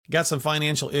Got some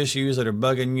financial issues that are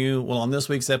bugging you? Well, on this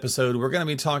week's episode, we're going to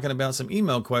be talking about some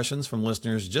email questions from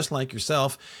listeners just like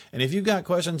yourself. And if you've got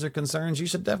questions or concerns, you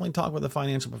should definitely talk with a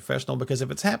financial professional, because if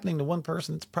it's happening to one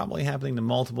person, it's probably happening to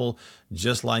multiple,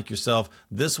 just like yourself.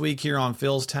 This week here on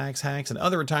Phil's Tax Hacks and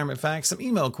Other Retirement Facts, some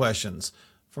email questions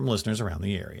from listeners around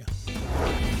the area.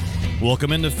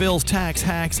 Welcome into Phil's Tax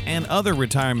Hacks and Other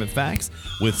Retirement Facts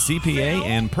with CPA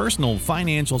and personal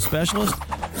financial specialist,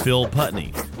 Phil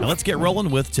Putney. Now let's get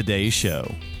rolling with today's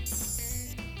show.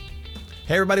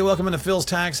 Hey everybody, welcome into Phil's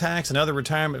Tax Hacks and Other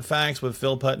Retirement Facts with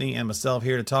Phil Putney and myself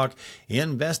here to talk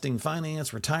investing,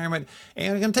 finance, retirement,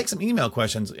 and we're going to take some email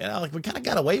questions. We kind of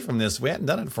got away from this. We hadn't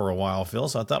done it for a while, Phil,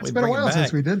 so I thought we'd bring it back. It's been a while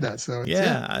since we did that, so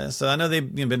so I know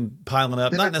they've been piling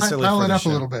up, not necessarily piling for the up show.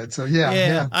 a little bit. So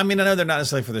yeah. I mean, I know they're not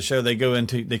necessarily for the show. They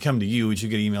come to you, which you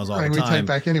get emails all the time. We type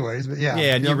back anyways, but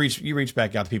and you reach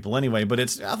back out to people anyway. But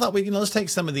I thought let's take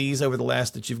some of these over the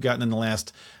last that you've gotten in the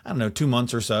last 2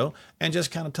 months or so, and just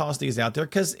kind of toss these out there,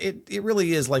 because it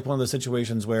really is like one of those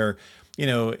situations where,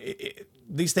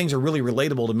 these things are really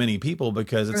relatable to many people,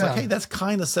 because it's like, hey, that's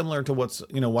kind of similar to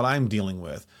what I'm dealing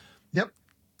with. Yep.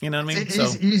 You know what I mean?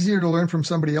 It's easier to learn from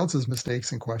somebody else's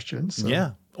mistakes and questions. So.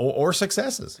 Yeah. Or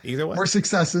successes, either way. Or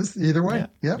successes, either way.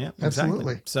 Yeah,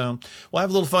 absolutely. Exactly. So we'll have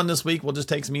a little fun this week. We'll just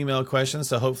take some email questions.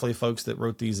 So hopefully folks that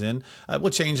wrote these in,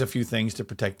 we'll change a few things to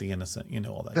protect the innocent,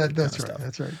 all that. That's right. Stuff.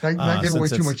 That's right. Not give away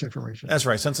too much information. That's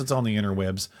right. Since it's on the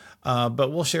interwebs.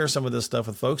 But we'll share some of this stuff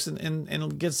with folks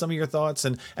and get some of your thoughts.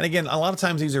 And again, a lot of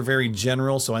times these are very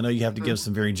general. So I know you have to give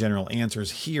some very general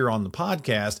answers here on the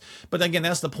podcast. But again,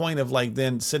 that's the point of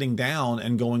then sitting down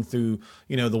and going through,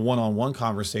 the one-on-one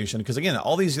conversation. Because again,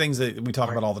 all these things that we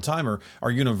talk about all the time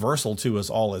are universal to us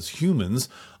all as humans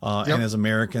and as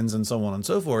Americans and so on and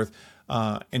so forth,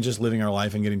 and just living our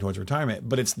life and getting towards retirement.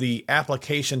 But it's the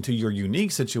application to your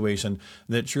unique situation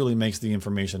that truly makes the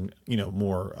information,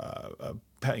 more,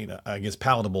 I guess,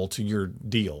 palatable to your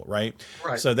deal, right?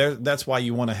 Right. So that's why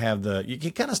you want to have you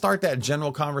can kind of start that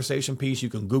general conversation piece. You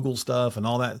can Google stuff and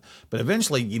all that, but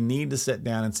eventually you need to sit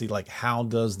down and see, how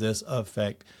does this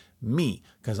affect me?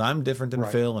 Because I'm different than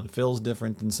Phil, and Phil's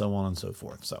different, and so on and so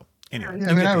forth. So anyway,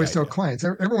 I always tell clients,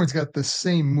 everyone's got the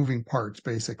same moving parts,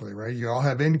 basically, right? You all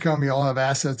have income, you all have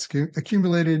assets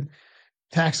accumulated.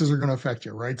 Taxes are going to affect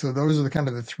you, right? So those are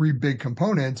the three big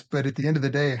components. But at the end of the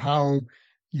day, how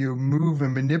you move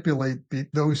and manipulate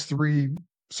those three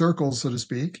circles, so to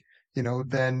speak,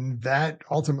 then that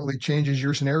ultimately changes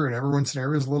your scenario, and everyone's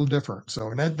scenario is a little different. So,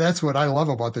 and that's what I love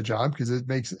about the job, because it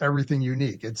makes everything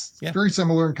unique. It's very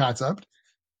similar in concept,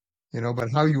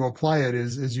 but how you apply it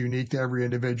is unique to every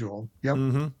individual. Yep.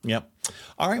 Mm-hmm. Yep.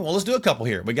 All right. Well, let's do a couple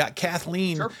here. We got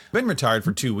Kathleen, been retired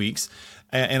for 2 weeks,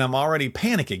 and I'm already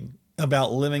panicking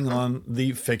about living on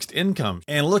the fixed income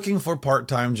and looking for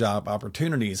part-time job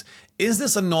opportunities. Is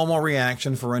this a normal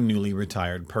reaction for a newly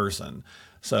retired person?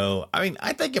 So,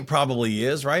 I think it probably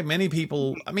is, right? Many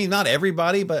people, not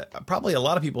everybody, but probably a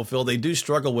lot of people feel they do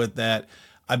struggle with that.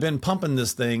 I've been pumping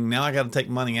this thing. Now I got to take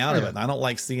money out of it. And I don't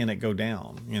like seeing it go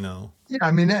down, Yeah.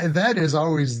 That is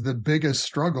always the biggest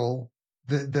struggle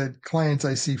that clients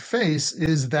I see face,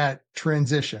 is that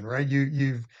transition, right?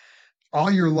 You've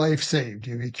all your life saved,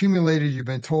 you've accumulated, you've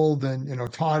been told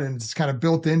and, taught, and it's kind of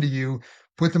built into you,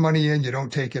 put the money in, you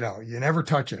don't take it out. You never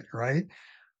touch it, right?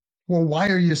 Well, why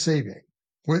are you saving?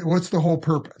 What's the whole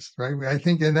purpose, right? I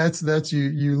think, and that's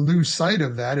you lose sight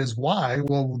of that is why.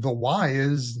 Well, the why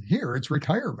is here. It's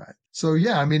retirement. So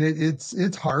yeah,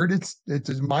 it's hard. It's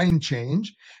a mind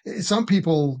change. Some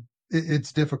people,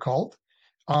 it's difficult.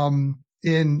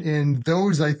 In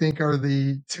those, I think, are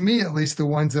to me at least, the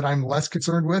ones that I'm less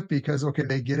concerned with, because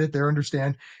they get it, they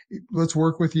understand. Let's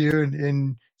work with you,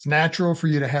 and it's natural for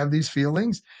you to have these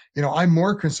feelings. I'm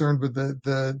more concerned with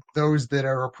those that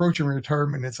are approaching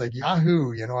retirement. It's like,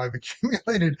 Yahoo, I've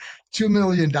accumulated $2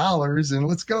 million and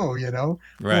let's go,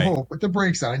 Right. Whoa, put the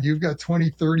brakes on. You've got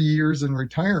 20, 30 years in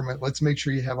retirement. Let's make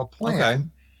sure you have a plan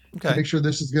to make sure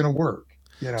this is going to work.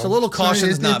 So a little caution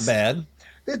is not bad.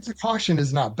 Caution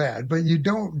is not bad, but you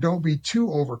don't be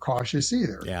too overcautious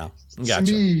either. Yeah. Gotcha.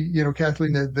 To me,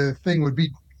 Kathleen, the thing would be,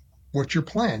 what's your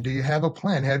plan? Do you have a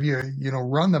plan? Have you,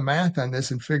 run the math on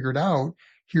this and figured out,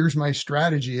 here's my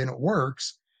strategy and it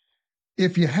works?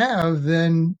 If you have,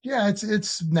 then yeah,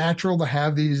 it's natural to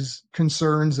have these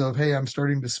concerns of, hey, I'm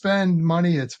starting to spend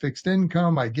money. It's fixed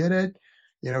income. I get it.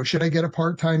 Should I get a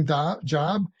part-time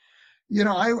job?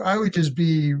 I would just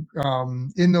be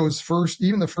in those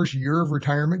even the first year of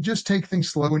retirement, just take things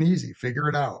slow and easy, figure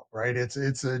it out, right? It's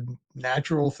a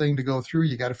natural thing to go through.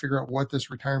 You got to figure out what this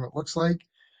retirement looks like.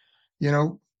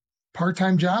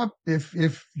 part-time job. If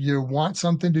you want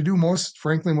something to do,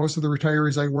 frankly, most of the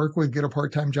retirees I work with get a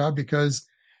part-time job because,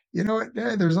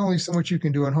 there's only so much you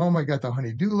can do at home. I got the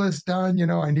honey-do list done.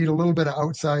 I need a little bit of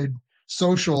outside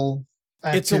social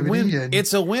It's a activity. win. And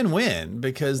It's a win-win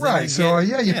because then right. you So get,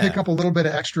 yeah, you pick yeah, up a little bit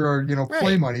of extra,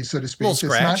 play right. money, so to Little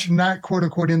speak. It's not scratch. not quote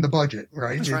unquote in the budget,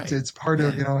 right? That's It's right. it's part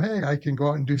of, Yeah. hey, I can go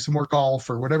out and do some more golf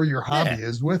or whatever your hobby Yeah.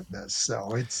 is with this.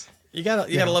 So it's, You gotta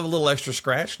love a little extra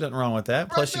scratch. Nothing wrong with that.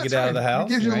 right, Plus you get that's out of right. the It house,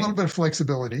 gives you a little right? bit of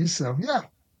flexibility. So yeah.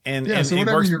 And Yeah. and So it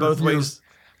whatever works your both ways.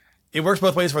 It works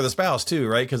both ways for the spouse too,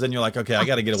 right? Because then you're like, okay, I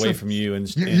got to get away so from you, and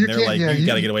you they're can't, like, yeah, you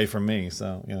got to get away from me.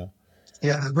 So yeah,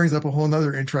 that brings up a whole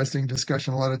nother interesting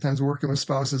discussion. A lot of times working with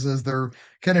spouses as they're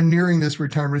kind of nearing this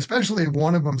retirement, especially if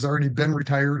one of them's already been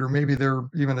retired, or maybe they're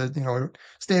even a,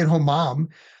 stay-at-home mom.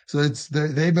 So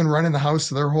they've been running the house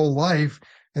their whole life,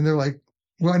 and they're like,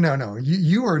 well, no,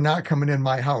 you are not coming in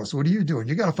my house. What are you doing?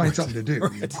 You got to find right, something to do.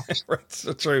 right,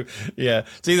 so true. Yeah,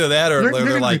 it's either that or You're they're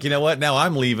gonna like, be, you know what? Now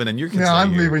I'm leaving, and you can yeah, stay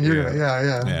I'm here. leaving. You're gonna, Yeah,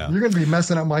 yeah. yeah. You're gonna be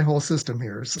messing up my whole system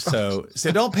here. So,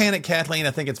 So don't panic, Kathleen.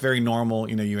 I think it's very normal.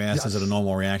 You asked, is it a yes,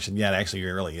 normal reaction? Yeah, it actually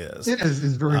really is. it is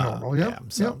very normal. Yeah. Yep,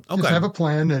 yep. So Just okay. have a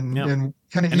plan and Yeah.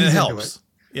 kind of And it ease into it. helps.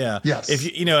 Yeah. If Yes.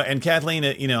 and Kathleen,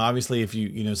 obviously if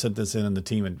you sent this in and the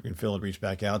team and Phil had reached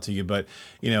back out to you, but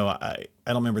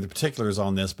I don't remember the particulars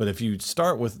on this, but if you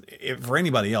start with, for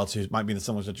anybody else who might be in a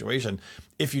similar situation,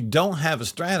 if you don't have a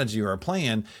strategy or a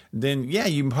plan, then yeah,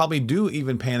 you probably do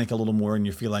even panic a little more and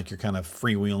you feel like you're kind of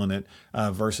freewheeling it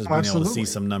versus being able to see Absolutely.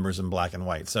 some numbers in black and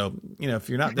white. So, if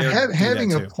you're not there, do that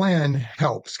Having a too. plan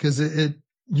helps because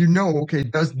okay,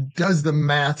 does the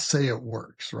math say it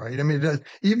works, right? I mean,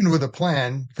 even with a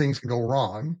plan, things can go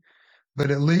wrong,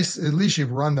 but at least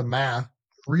you've run the math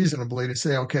reasonably to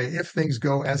say, okay, if things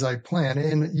go as I plan,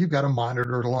 and you've got to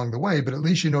monitor it along the way, but at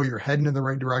least you're heading in the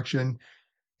right direction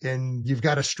and you've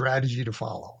got a strategy to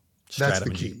follow. That's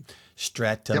the Strategy. key.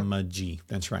 Yep. Strategy.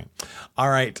 That's right. All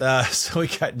right. So we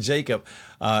got Jacob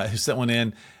who sent one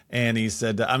in. And he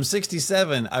said, I'm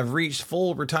 67. I've reached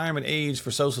full retirement age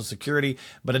for Social Security,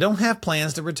 but I don't have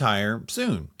plans to retire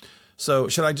soon. So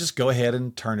should I just go ahead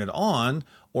and turn it on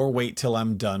or wait till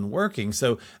I'm done working?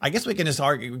 So I guess we can just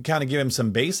kind of give him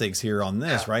some basics here on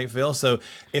this, Yeah. right, Phil? So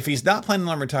if he's not planning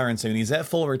on retiring soon, he's at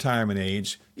full retirement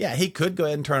age. Yeah, he could go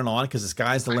ahead and turn it on because the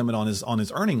sky's the limit on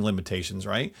his earning limitations,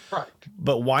 right? Right.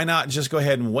 But why not just go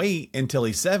ahead and wait until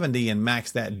he's 70 and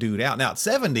max that dude out? Now at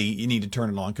 70, you need to turn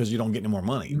it on because you don't get any more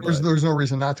money. There's But there's no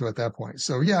reason not to at that point.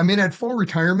 So yeah, I mean, at full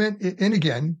retirement, and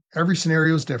again, every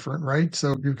scenario is different, right?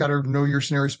 So you've got to know your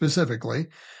scenario specifically.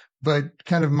 But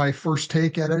kind of my first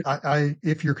take at it,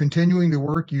 if you're continuing to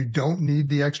work, you don't need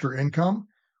the extra income.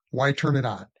 Why turn it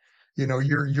on?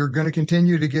 You're going to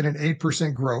continue to get an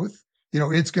 8% growth.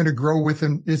 It's going to grow with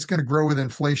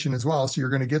inflation as well. So you're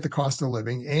going to get the cost of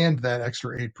living and that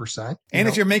extra 8%. and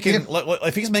if you're making, If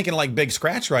if he's making like big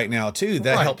scratch right now too,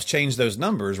 that right. helps change those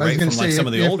numbers, I was right? going From to like say some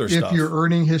of the older if your stuff.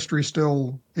 earning history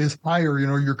still is higher,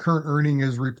 your current earning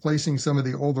is replacing some of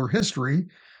the older history,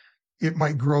 it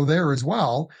might grow there as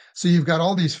well. So you've got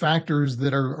all these factors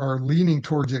that are leaning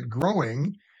towards it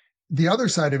growing. The other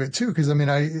side of it too, because I mean,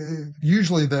 I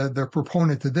usually the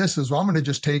proponent to this is, well, I'm going to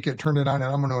just take it, turn it on,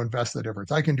 and I'm going to invest the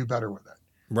difference. I can do better with it.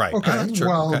 Right. Oh, Okay, that's true.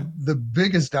 Okay. well, the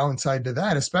biggest downside to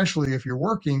that, especially if you're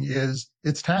working, is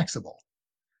it's taxable.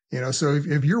 So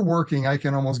if you're working, I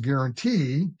can almost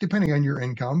guarantee, depending on your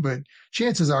income, but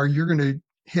chances are you're going to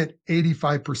hit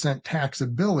 85%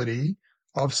 taxability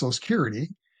of Social Security.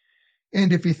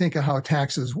 And if you think of how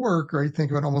taxes work, right,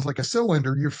 think of it almost like a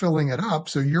cylinder, you're filling it up.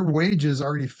 So your wages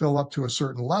already fill up to a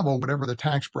certain level, whatever the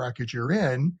tax bracket you're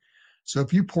in. So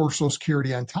if you pour Social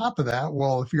Security on top of that,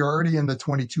 well, if you're already in the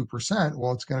 22%,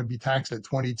 well, it's going to be taxed at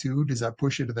 22. Does that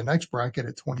push you to the next bracket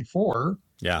at 24?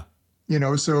 Yeah.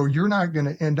 So you're not going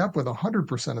to end up with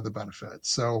 100% of the benefits.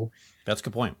 So That's a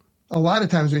good point. a lot of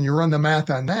times when you run the math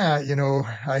on that,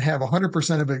 I have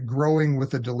 100% of it growing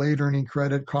with the delayed earning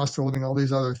credit, cost of living, all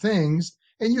these other things.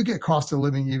 And you get cost of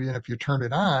living even if you turn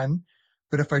it on.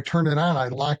 But if I turn it on, I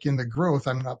lock in the growth.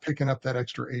 I'm not picking up that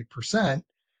extra 8%.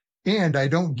 And I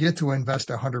don't get to invest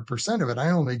 100% of it.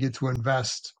 I only get to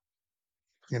invest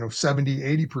 70,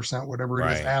 80%, whatever it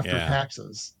is Right. after Yeah.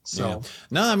 taxes. Yeah. So,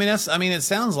 No, I mean it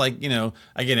sounds like,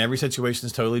 again, every situation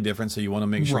is totally different. So you want to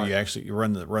make sure right. you actually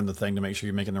run the thing to make sure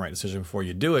you're making the right decision before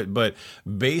you do it. But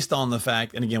based on the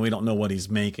fact, and again, we don't know what he's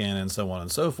making and so on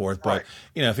and so forth. But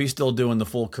Right. if he's still doing the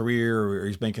full career or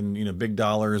he's making, big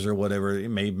dollars or whatever,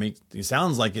 it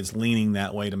sounds like it's leaning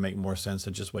that way to make more sense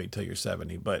to just wait till you're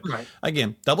 70. But Right.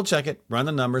 again, double check it, run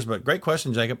the numbers. But great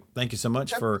question, Jacob. Thank you so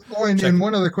much for Oh, and checking.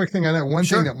 one other quick thing on that. One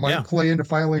thing thing Sure. that might Yeah. play into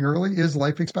filing early is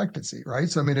life expectancy, right?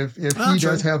 So, I mean, if Ah, he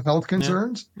does true. have health Yeah.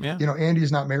 concerns, Yeah. and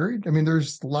he's not married, I mean,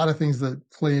 there's a lot of things that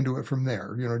play into it from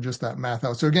there, just that math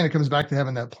out. So again, it comes back to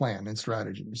having that plan and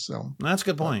strategy. So, That's a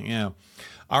good but point. Yeah.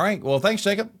 All right. Well, thanks,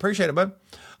 Jacob. Appreciate it, bud.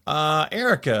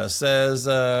 Erica says,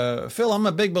 Phil, I'm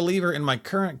a big believer in my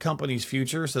current company's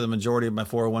future, so the majority of my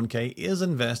 401k is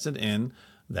invested in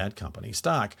that company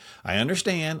stock. I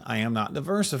understand I am not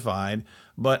diversified,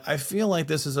 but I feel like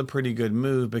this is a pretty good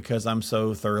move because I'm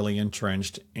so thoroughly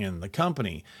entrenched in the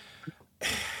company.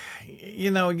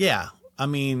 Yeah. I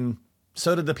mean,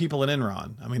 so did the people at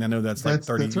Enron. I mean, I know that's like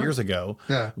 30 that's right. years ago,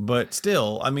 Yeah. but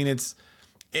still, I mean,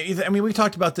 we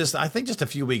talked about this, I think just a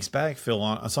few weeks back, Phil,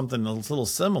 on something a little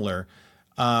similar.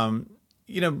 Um,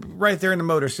 right there in the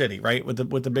Motor City, right? With the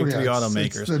Oh, big yeah. three It's,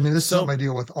 automakers. I mean, this is something So I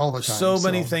deal with all the time. so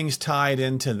many So, things tied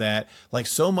into that, like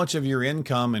so much of your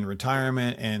income and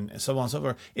retirement and so on and so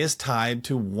forth is tied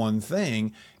to one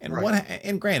thing. And right.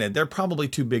 and granted, they're probably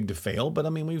too big to fail, but I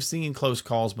mean, we've seen close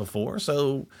calls before.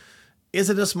 So is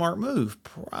it a smart move?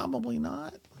 Probably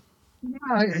not.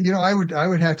 I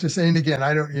would have to say, and again,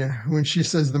 I don't, when she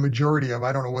says the majority of,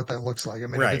 I don't know what that looks like. I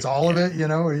mean, if it's Right. all of Yeah.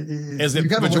 it, As you if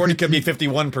got to look majority at, could be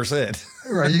 51%.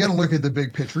 right. You got to look at the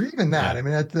big picture. Even that, Yeah. I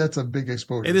mean, that's a big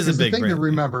exposure It is a because the big thing to brand. Yeah.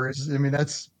 remember is, I mean,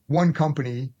 that's one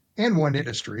company and one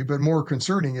industry, but more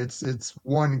concerning, it's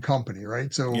one company,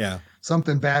 right? So Yeah.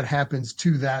 something bad happens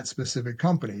to that specific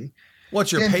company.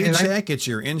 What's your And I, paycheck? It's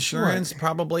your right. insurance,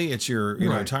 probably. It's your, Right.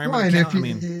 Well, retirement and account. I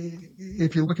mean,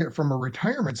 if you look at it from a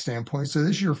retirement standpoint, so this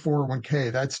is your 401k,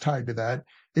 that's tied to that.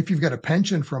 If you've got a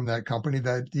pension from that company,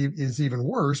 that is even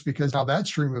worse because now that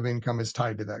stream of income is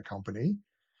tied to that company.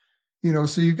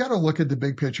 So you've got to look at the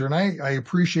big picture. And I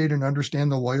appreciate and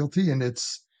understand the loyalty, and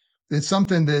it's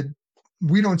something that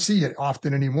we don't see it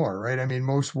often anymore, right? I mean,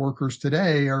 most workers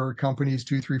today are companies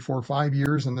 2, 3, 4, 5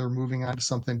 years, and they're moving on to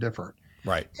something different.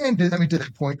 right. And I mean, to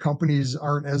that point, companies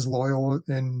aren't as loyal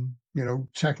and,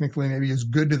 technically maybe as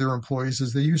good to their employees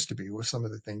as they used to be with some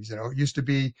of the things. It used to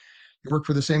be you work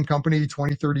for the same company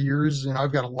 20, 30 years.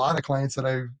 I've got a lot of clients that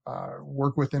I've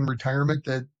worked with in retirement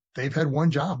that they've had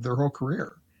one job their whole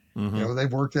career. Mm-hmm.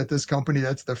 They've worked at this company.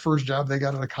 That's the first job they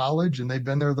got out of college and they've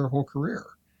been there their whole career.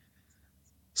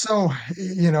 So,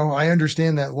 I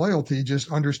understand that loyalty,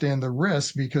 just understand the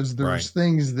risk because Right. there's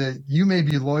things that you may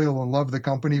be loyal and love the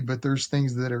company, but there's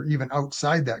things that are even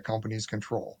outside that company's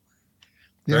control,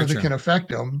 Very that true. can affect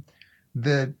them.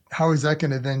 That how is that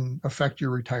going to then affect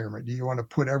your retirement? Do you want to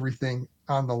put everything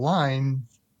on the line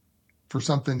for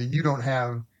something that you don't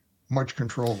have much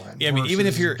control in Yeah. I mean, even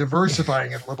if versus you're,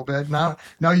 diversifying it a little bit? Now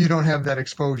you don't have that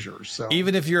exposure. So,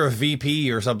 even if you're a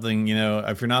VP or something,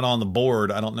 if you're not on the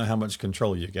board, I don't know how much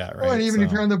control you got. well, and Right. even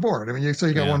if you're So, on the board, I mean, so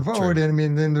you got yeah, one vote, true. and I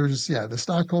mean, then there's the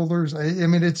stockholders. I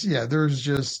mean, there's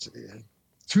just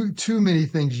too many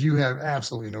things you have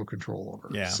absolutely no control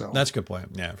over. Yeah, So, that's a good point.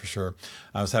 Yeah, for sure.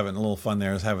 I was having a little fun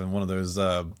there. I was having one of those.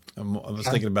 I was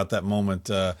thinking about that moment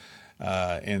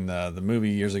in the movie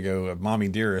years ago, Mommy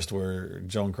Dearest, where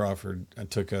Joan Crawford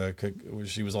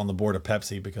she was on the board of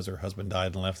Pepsi because her husband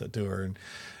died and left it to her,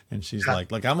 and she's yeah,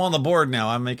 like, I'm on the board now.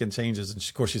 I'm making changes. And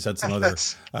of course, she said some other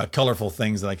that's colorful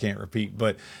things that I can't repeat.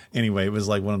 But anyway, it was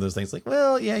like one of those things. Like,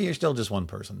 well, yeah, you're still just one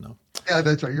person, though.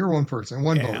 that's right. You're one person,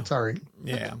 one Yeah. vote. Sorry.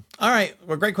 Yeah. All right.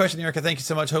 Well, great question, Erica. Thank you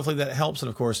so much. Hopefully that helps. And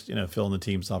of course, Phil and the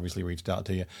team's obviously reached out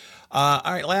to you. All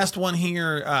right. Last one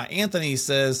here. Anthony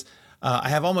says, I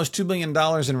have almost $2 million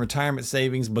in retirement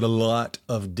savings, but a lot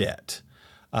of debt.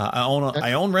 I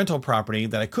own rental property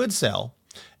that I could sell,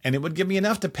 and it would give me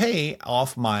enough to pay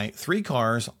off my 3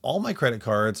 cars, all my credit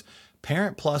cards,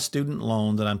 parent plus student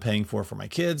loan that I'm paying for my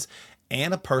kids,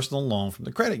 and a personal loan from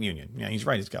the credit union. Yeah, he's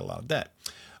right. He's got a lot of debt.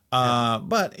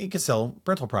 But he could sell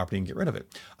rental property and get rid of it.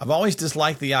 I've always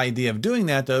disliked the idea of doing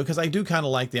that, though, because I do kind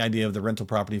of like the idea of the rental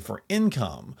property for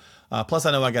income. Plus,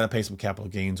 I know I got to pay some capital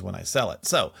gains when I sell it.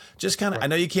 So just kind of, I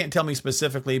know you can't tell me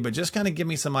specifically, but just kind of give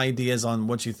me some ideas on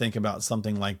what you think about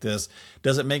something like this.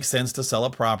 Does it make sense to sell a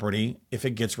property if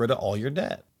it gets rid of all your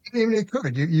debt? I mean, it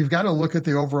could. You've got to look at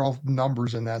the overall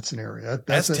numbers in that scenario.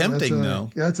 That's tempting,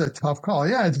 though. That's a tough call.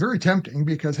 Yeah, it's very tempting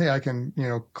because hey, I can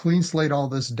clean slate all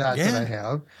this debt that I Yeah.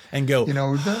 have. And go,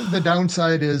 The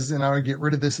downside is, I would get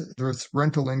rid of this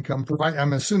rental income.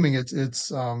 I'm assuming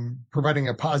it's providing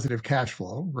a positive cash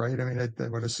flow, right? I mean, I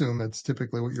would assume that's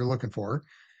typically what you're looking for.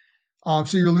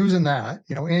 So you're losing that,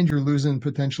 and you're losing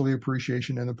potentially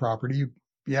appreciation in the property.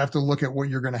 You have to look at what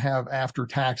you're going to have after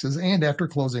taxes and after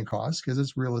closing costs because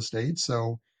it's real estate.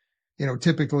 So,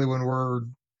 typically when we're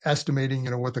estimating,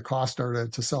 what the costs are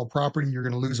to sell property, you're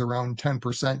going to lose around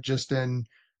 10% just in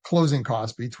closing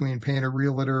costs between paying a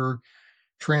realtor,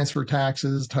 transfer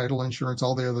taxes, title insurance,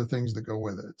 all the other things that go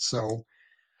with it. So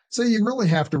you really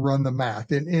have to run the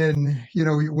math. And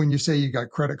when you say you got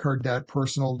credit card debt,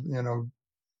 personal,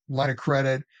 line of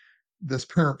credit, this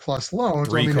Parent Plus loans,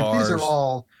 Three if these are cars.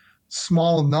 all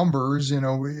small numbers,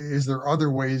 is there other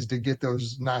ways to get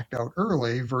those knocked out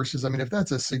early versus, if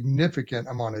that's a significant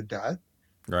amount of debt,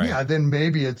 Right. yeah, then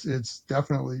maybe it's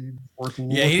definitely worth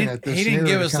Yeah, looking at this he didn't scenario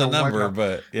give to us kind the of wipe number, out.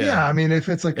 but Yeah, if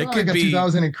it's like, it I could got be.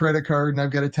 2,000 in credit card and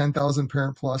I've got a 10,000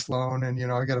 Parent Plus loan and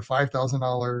I got a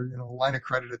 $5,000 line of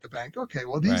credit at the bank. Okay,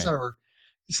 well these Right. are,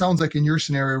 sounds like in your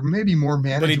scenario maybe more But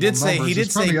he manageable did say numbers.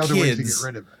 There's probably other ways to get kids.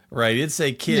 rid of it. Right. He did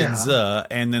say kids, Yeah,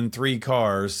 and then 3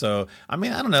 cars. So I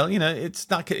don't know. It's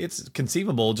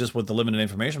conceivable just with the limited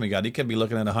information we got. He could be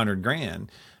looking at $100,000,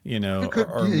 it could,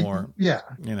 or more. yeah.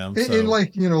 And So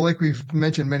like we've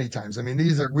mentioned many times,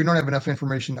 we don't have enough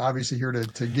information obviously here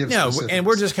to give no, specifics. and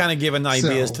we're just kind of giving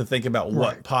ideas So, to think about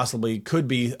what right. possibly could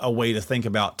be a way to think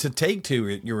about to take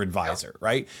to your advisor,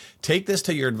 right? Take this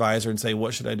to your advisor and say,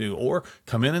 what should I do? Or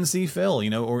come in and see Phil,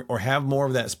 or have more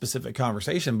of that specific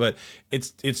conversation. But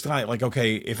it's kind of like,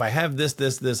 okay, if I have this,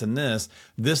 and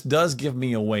this does give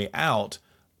me a way out.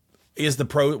 Is the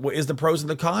pros and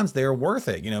the cons there worth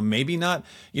it? Maybe not.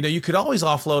 You could always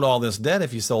offload all this debt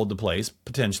if you sold the place,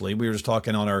 potentially. We were just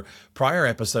talking on our prior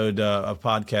episode of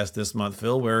podcast this month,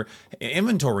 Phil, where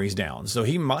inventory's down. So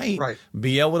he might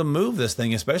be able to move this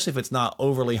thing, especially if it's not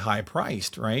overly high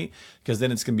priced, right? Because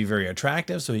then it's going to be very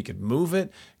attractive. So he could move it,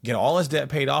 get all his debt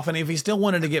paid off. And if he still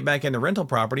wanted to get back into rental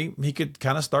property, he could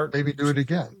kind of start. Maybe do it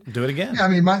again.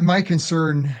 Yeah, my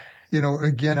concern,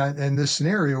 again, in this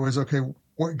scenario is, okay,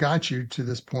 what got you to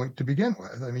this point to begin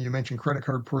with? You mentioned credit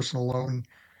card, personal loan.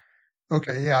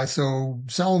 Okay, yeah. So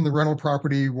selling the rental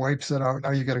property wipes it out.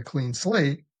 Now you got a clean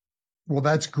slate. Well,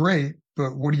 that's great,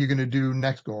 but what are you going to do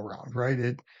next go around,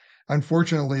 right?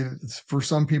 Unfortunately, for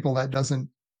some people, that doesn't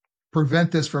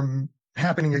prevent this from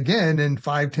happening again in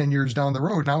 5-10 years down the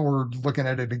road. Now we're looking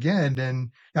at it again,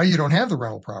 and now you don't have the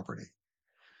rental property.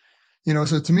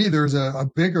 So to me, there's a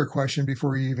bigger question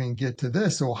before you even get to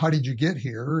this. So how did you get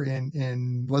here?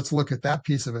 And let's look at that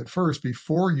piece of it first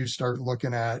before you start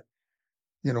looking at,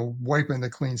 wiping the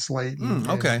clean slate.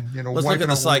 Okay. And, Let's look at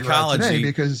the psychology today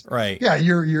because, right. Yeah,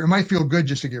 it might feel good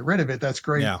just to get rid of it. That's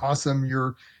great. Yeah. Awesome.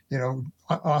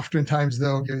 Oftentimes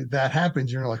though, that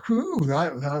happens. You're like, whoo,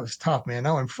 that was tough, man.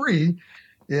 Now I'm free.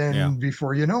 And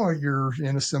before you know it, you're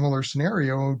in a similar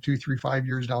scenario 2, 3, 5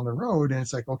 years down the road. And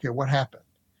it's like, okay, what happened?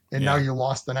 And now you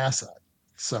lost an asset.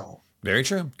 So very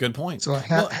true. Good point. So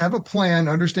have a plan,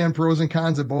 understand pros and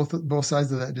cons of both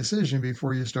sides of that decision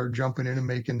before you start jumping in and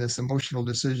making this emotional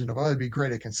decision of, oh, it'd be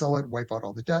great. I can sell it, wipe out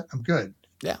all the debt. I'm good.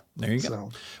 Yeah, there you go.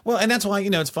 Well, and that's why,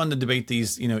 it's fun to debate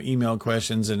these, email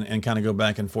questions and kind of go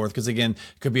back and forth. Because again,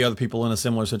 it could be other people in a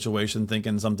similar situation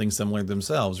thinking something similar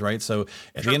themselves, right? So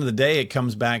at the end of the day, it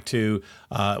comes back to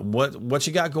what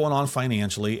you got going on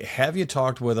financially. Have you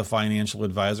talked with a financial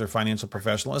advisor, financial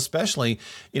professional, especially,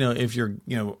 if you're,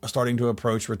 starting to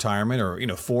approach retirement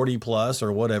or, 40 plus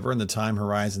or whatever, and the time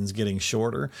horizon's getting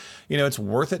shorter. It's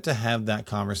worth it to have that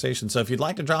conversation. So if you'd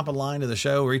like to drop a line to the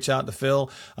show, reach out to Phil,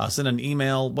 send an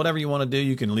email, whatever you want to do.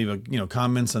 You can leave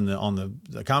comments on the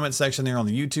comment section there on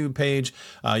the YouTube page.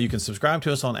 You can subscribe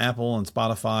to us on Apple and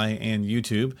Spotify and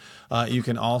YouTube. You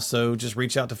can also just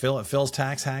reach out to Phil at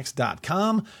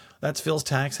philstaxhacks.com. That's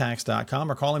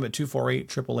philstaxhacks.com, or call him at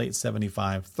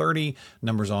 248-888-7530.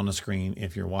 Numbers on the screen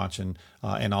if you're watching.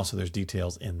 And also there's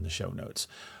details in the show notes.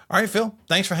 All right, Phil,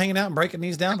 thanks for hanging out and breaking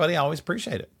these down, buddy. I always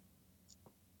appreciate it.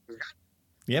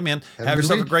 Yeah, man. Have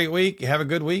yourself a great week. Have a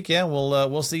good week. Yeah,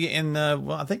 we'll see you in.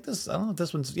 I think this. I don't know if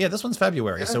this one's. Yeah, this one's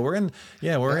February. Yeah. So we're in.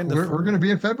 Yeah, we're going to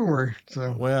be in February.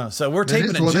 So we're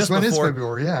taping it just this one before. Is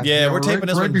February. Yeah. Yeah, we're taping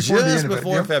this one just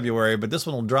before it. February, but this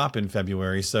one will drop in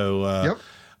February. So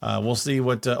we'll see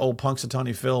what old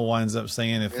Punxsutawney Phil winds up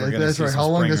saying if we're going to see some How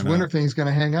long spring this winter thing's going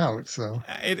to hang out? So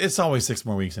it's always 6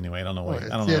 more weeks anyway. I don't know why.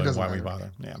 Why we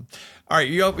bother. Yeah. All right,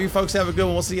 you folks have a good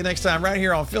one. We'll see you next time right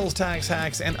here on Phil's Tax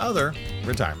Hacks and other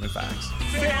retirement facts.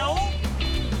 Phil?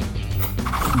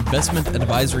 Investment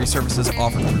advisory services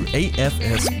offered through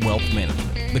AFS Wealth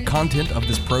Management. The content of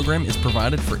this program is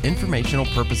provided for informational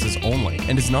purposes only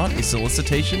and is not a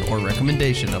solicitation or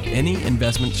recommendation of any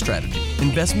investment strategy.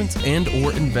 Investments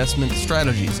and/or investment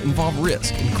strategies involve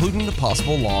risk, including the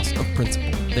possible loss of principal.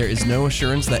 There is no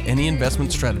assurance that any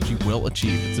investment strategy will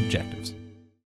achieve its objectives.